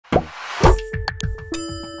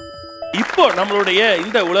இப்போ நம்மளுடைய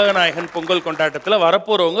இந்த உலகநாயகன் பொங்கல் கொண்டாட்டத்தில்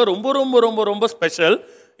வரப்போறவங்க ரொம்ப ரொம்ப ரொம்ப ரொம்ப ஸ்பெஷல்.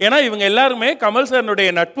 ஏன்னா இவங்க எல்லாருமே கமல் சார்னுடைய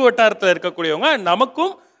நட்பு வட்டாரத்தில் இருக்கக்கூடியவங்க.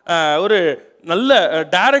 நமக்கும் ஒரு நல்ல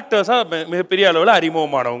டைரக்டர்ஸாக மிகப்பெரிய அளவில்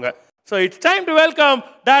அறிமுகமானவங்க. So it's time to welcome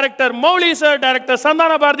Director Mouli sir, Director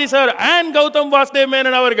Santhana Bharathi sir and Gautam Vasudev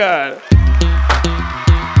Menon அவர்கள்.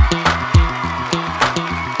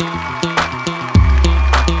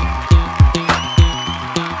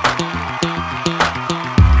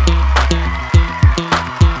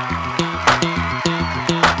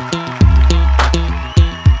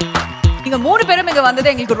 மூணு பேரும் இங்க வந்தது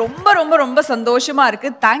எங்களுக்கு ரொம்ப ரொம்ப ரொம்ப சந்தோஷமா இருக்கு.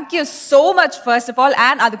 Thank you so much first of all.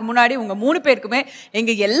 And அதுக்கு முன்னாடி உங்க மூணு பேருக்குமே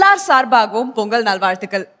எங்க எல்லார் சார்பாகவும் பொங்கல்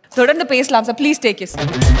நல்வாழ்த்துக்கள். தொடர்ந்து பேசலாம் sir. Please take you.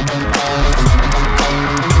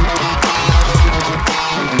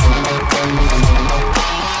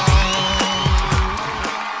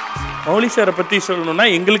 Mouli சாரை பற்றி சொல்லணும்னா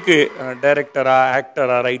எங்களுக்கு டைரக்டரா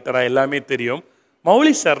ஆக்டரா ரைட்டரா எல்லாமே தெரியும்.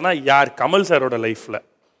 மௌலி சார்னா யார் கமல் சாரோட லைஃப்ல?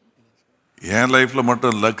 என் லைஃப்பில்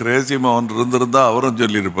மட்டும் இல்லை, கிரேசி மோகன் இருந்திருந்தா அவரும்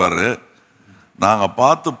சொல்லியிருப்பார். நாங்கள்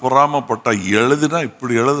பார்த்து பொறாமப்பட்ட எழுதினா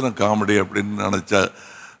இப்படி எழுதின காமெடி அப்படின்னு நினச்ச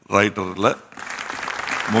ரைட்டரில்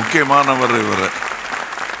முக்கியமானவர் இவர்.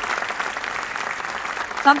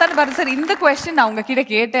 சந்தான பாரதி சார், இந்த கொஸ்டின் நான் உங்ககிட்ட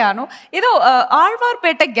கேட்டே ஆனும். ஏதோ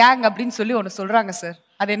ஆழ்வார்பேட்டை கேங் அப்படின்னு சொல்லி ஒன்று சொல்றாங்க சார்.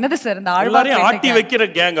 அது என்னது சார்? இந்த ஆழ்வாரையும் ஆட்டி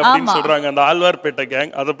வைக்கிற கேங் அப்படின்னு சொல்றாங்க. அந்த ஆழ்வார்பேட்டை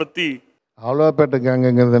கேங், அதை பற்றி. ஆழ்வார்பேட்டை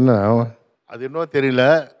கேங்குங்கிறது என்ன, அது இன்னும் தெரியல.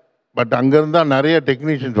 பட் அங்கேருந்து தான் நிறைய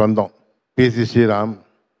டெக்னீஷியன்ஸ் வந்தோம். பிசி ஸ்ரீராம்,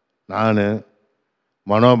 நான்,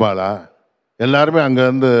 மனோபாலா எல்லாருமே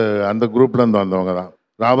அங்கேருந்து அந்த குரூப்லேருந்து வந்தவங்க தான்.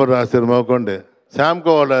 ராபர்ட் ராசர் முதற்கொண்டு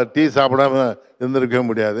சாம்கோவோட டீ சாப்பிடாம இருந்திருக்கவே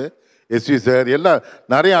முடியாது. எஸ்வி சார் எல்லாம்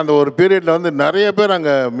நிறைய அந்த ஒரு பீரியடில் வந்து நிறைய பேர்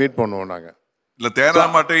அங்கே மீட் பண்ணுவோம் நாங்கள். இல்லை தேனா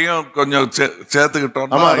மாட்டையும் கொஞ்சம்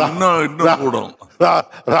சேர்த்துக்கிட்டோம். இன்னும் கூடும்.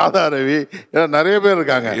 ராதா ரவி நிறைய பேர்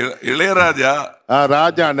இருக்காங்க. இளையராஜா,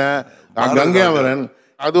 ராஜான, கங்கையாவரன்,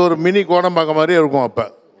 அது ஒரு மினி கோடம்பாக்கம் மாதிரி இருக்கும். அப்போ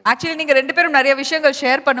ஆக்சுவலி நீங்க ரெண்டு பேரும் நிறைய விஷயங்கள்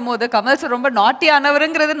ஷேர் பண்ணும்போது கமல் சார் ரொம்ப நாட்டி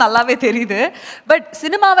ஆனவருங்கிறது நல்லாவே தெரியுது. பட்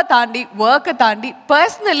சினிமாவை தாண்டி ஒர்க்கை தாண்டி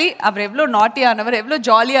பர்சனலி அவர் எவ்வளோ நாட்டி ஆனவர், எவ்வளோ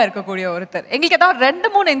ஜாலியாக இருக்கக்கூடிய ஒருத்தர். எங்களுக்கு ஏதாவது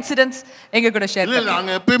 2-3 இன்சிடென்ட்ஸ் எங்க கூட ஷேர் இல்லை.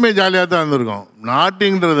 நாங்கள் எப்பயுமே ஜாலியாக தான் இருந்திருக்கோம்.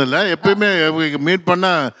 நாட்டிங்கிறது இல்லை, எப்பயுமே மீட்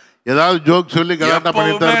பண்ண ஏதாவது ஜோக் சொல்லி கலாட்டா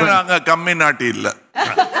பண்ணிட்டு நாங்கள் கம்மி நாட்டி இல்லை.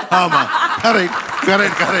 ஆமாம், correct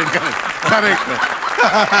correct correct correct correct.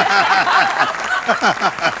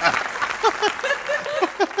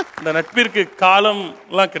 இந்த நட்பிற்கு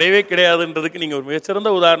காலம்லாம் கிடையவே கிடையாதுன்றதுக்கு நீங்கள் ஒரு மிகச்சிறந்த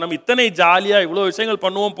உதாரணம். இத்தனை ஜாலியாக இவ்வளோ விஷயங்கள்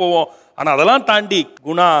பண்ணுவோம் போவோம், ஆனால் அதெல்லாம் தாண்டி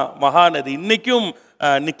குணா, மகாநதி இன்னைக்கும்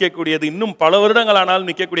நிற்கக்கூடியது, இன்னும் பல வருடங்கள் ஆனாலும்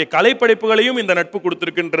நிற்கக்கூடிய கலைப்படைப்புகளையும் இந்த நட்பு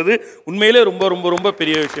கொடுத்துருக்குன்றது உண்மையிலே ரொம்ப ரொம்ப ரொம்ப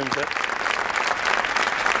பெரிய விஷயம் சார்.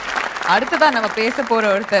 அடுத்ததான் நம்ம பேச போகிற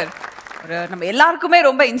ஒருத்தர் நம்ம எல்லாருக்குமே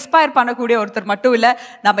ரொம்ப இன்ஸ்பயர் பண்ணக்கூடிய ஒருத்தர் மட்டும் இல்லை,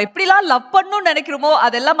 நம்ம எப்படிலாம் லவ் பண்ணணும்னு நினைக்கிறோமோ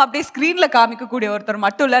அதெல்லாம் அப்படியே ஸ்க்ரீனில் காமிக்கக்கூடிய ஒருத்தர்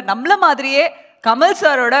மட்டும் இல்லை, நம்மள மாதிரியே கமல்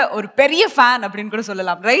சாரோட ஒரு பெரிய ஃபேன் அப்படின்னு கூட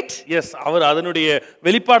சொல்லலாம். ரைட்? எஸ், அவர் அதனுடைய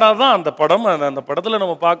வெளிப்பாடாக தான் அந்த படம். அந்த படத்தில்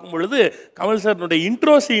நம்ம பார்க்கும் பொழுது கமல் சார்னுடைய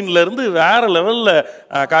இன்ட்ரோ சீன்ல இருந்து வேற லெவலில்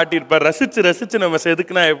காட்டியிருப்பார். ரசிச்சு ரசிச்சு நம்ம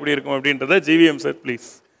செதுக்குனா எப்படி இருக்கும் அப்படின்றத ஜிவிஎம் சார் ப்ளீஸ்.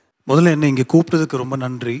 முதல்ல என்ன இங்கே கூப்பிட்டதுக்கு ரொம்ப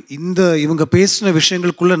நன்றி. இவங்க பேசின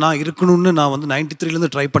விஷயங்களுக்குள்ளே நான் இருக்கணும்னு நான் வந்து 93லேருந்து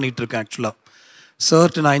ட்ரை பண்ணிகிட்டு இருக்கேன். ஆக்சுவலாக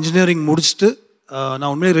சார்ட்டு நான் இன்ஜினியரிங் முடிச்சுட்டு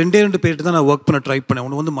நான் உண்மையிலே 2 பேர்ட்டு தான் நான் ஒர்க் பண்ண ட்ரை பண்ணேன்.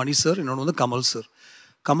 ஒன்று வந்து மணி சார், இன்னொன்று வந்து கமல் சார்.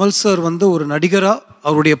 கமல் சார் வந்து ஒரு நடிகராக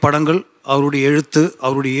அவருடைய படங்கள், அவருடைய எழுத்து,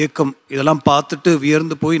 அவருடைய இயக்கம் இதெல்லாம் பார்த்துட்டு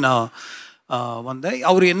வியர்ந்து போய் நான் வந்தேன்.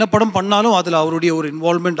 அவர் என்ன படம் பண்ணாலும் அதில் அவருடைய ஒரு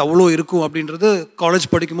இன்வால்மெண்ட் அவ்வளோ இருக்கும் அப்படின்றது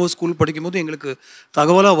காலேஜ் படிக்கும்போது, ஸ்கூல் படிக்கும்போது எங்களுக்கு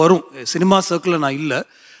தகவலாக வரும். சினிமா சர்க்கிளில் நான் இல்லை,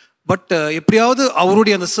 பட் எப்படியாவது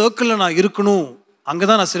அவருடைய அந்த சர்க்கிளில் நான் இருக்கணும், அங்கே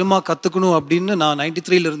தான் நான் சினிமா கற்றுக்கணும் அப்படின்னு நான்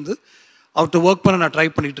 93லேருந்து அவர்கிட்ட ஒர்க் பண்ண நான் ட்ரை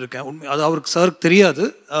பண்ணிகிட்டு இருக்கேன். அது அவருக்கு சாருக்கு தெரியாது.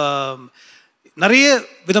 நிறைய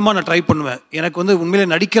விதமாக நான் ட்ரை பண்ணுவேன். எனக்கு வந்து உண்மையிலே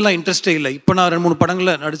நடிக்கலாம் இன்ட்ரெஸ்டே இல்லை. இப்போ நான் 2-3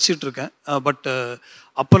 படங்களில் நடிச்சிட்டு இருக்கேன். பட்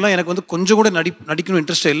அப்போல்லாம் எனக்கு வந்து கொஞ்சம் கூட நடிக்கணும்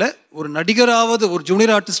இன்ட்ரெஸ்டே இல்லை. ஒரு நடிகராவது, ஒரு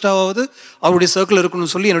ஜூனியர் ஆர்டிஸ்டாவது அவருடைய சர்க்கிள்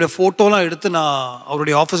இருக்கணும்னு சொல்லி என்னுடைய ஃபோட்டோலாம் எடுத்து நான்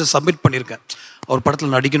அவருடைய ஆஃபீஸை சப்மிட் பண்ணியிருக்கேன், அவர்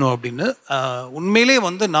படத்தில் நடிக்கணும் அப்படின்னு. உண்மையிலே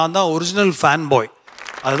வந்து நான் தான் ஒரிஜினல் ஃபேன் பாய்,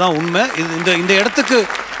 அதுதான் உண்மை. இந்த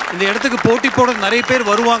இடத்துக்கு போட்டி போட நிறைய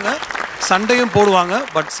பேர் வருவாங்க, சண்டையும் போடுவாங்க.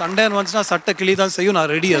 பட் சண்டைன்னு வந்துச்சுன்னா சட்டை கிளி தான் செய்யும்,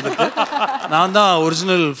 நான் ரெடி. அதுக்கு நான் தான்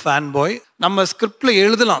ஒரிஜினல் ஃபேன் பாய். நம்ம ஸ்கிரிப்டில்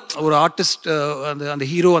எழுதலாம், ஒரு ஆர்டிஸ்ட் அந்த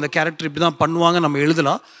ஹீரோ அந்த கேரக்டர் இப்படி தான் பண்ணுவாங்க நம்ம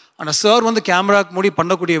எழுதலாம். ஆனால் சார் வந்து கேமராக்கு முடி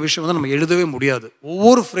பண்ணக்கூடிய விஷயம் வந்து நம்ம எழுதவே முடியாது.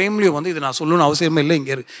 ஒவ்வொரு ஃப்ரேம்லேயும் வந்து இது நான் சொல்லணும்னு அவசியமே இல்லை,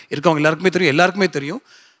 இங்கே இருக்கவங்க எல்லாருக்குமே தெரியும்.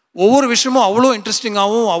 ஒவ்வொரு விஷயமும் அவ்வளோ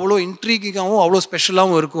இன்ட்ரெஸ்டிங்காகவும், அவ்வளோ இன்ட்ரீகிங்காகவும், அவ்வளோ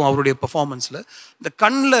ஸ்பெஷலாகவும் இருக்கும் அவருடைய பெர்ஃபார்மன்ஸில். இந்த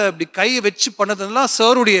கண்ணில் இப்படி கையை வச்சு பண்ணதெல்லாம்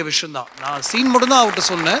சாருடைய விஷயந்தான். நான் சீன் மட்டும்தான் அவர்கிட்ட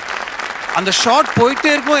சொன்னேன். அந்த ஷாட் போயிட்டே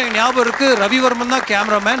இருக்கும். எனக்கு ஞாபகம் இருக்கு, ரவிவர்மன் தான்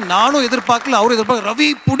கேமராமேன். நானும் எதிர்பார்க்கல, அவரும் எதிர்பார்க்கல. ரவி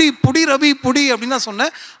புடி புடி ரவி புடி அப்படின்னு தான்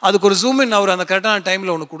சொன்னேன். அதுக்கு ஒரு ஜூம் இன் அவர் அந்த கரெக்டான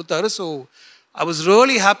டைமில் ஒன்று கொடுத்தாரு. So I was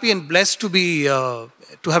really happy and blessed to be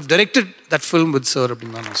to have directed that film with sir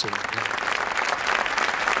அப்படின்னு தான் நான் சொல்லுவேன்.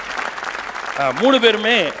 3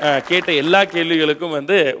 பேருமே கேட்ட எல்லா கேள்விகளுக்கும்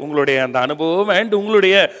வந்து உங்களுடைய அந்த அனுபவம் அண்ட்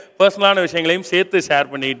உங்களுடைய பர்சனலான விஷயங்களையும் சேர்த்து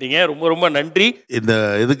ஷேர் பண்ணிக்கிட்டீங்க. ரொம்ப ரொம்ப நன்றி. இந்த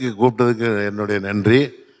இதுக்கு கூப்பிட்டதுக்கு என்னுடைய நன்றி.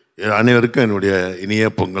 அனைவருக்கும் என்னுடைய இனிய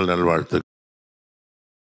பொங்கல் நல்வாழ்த்து.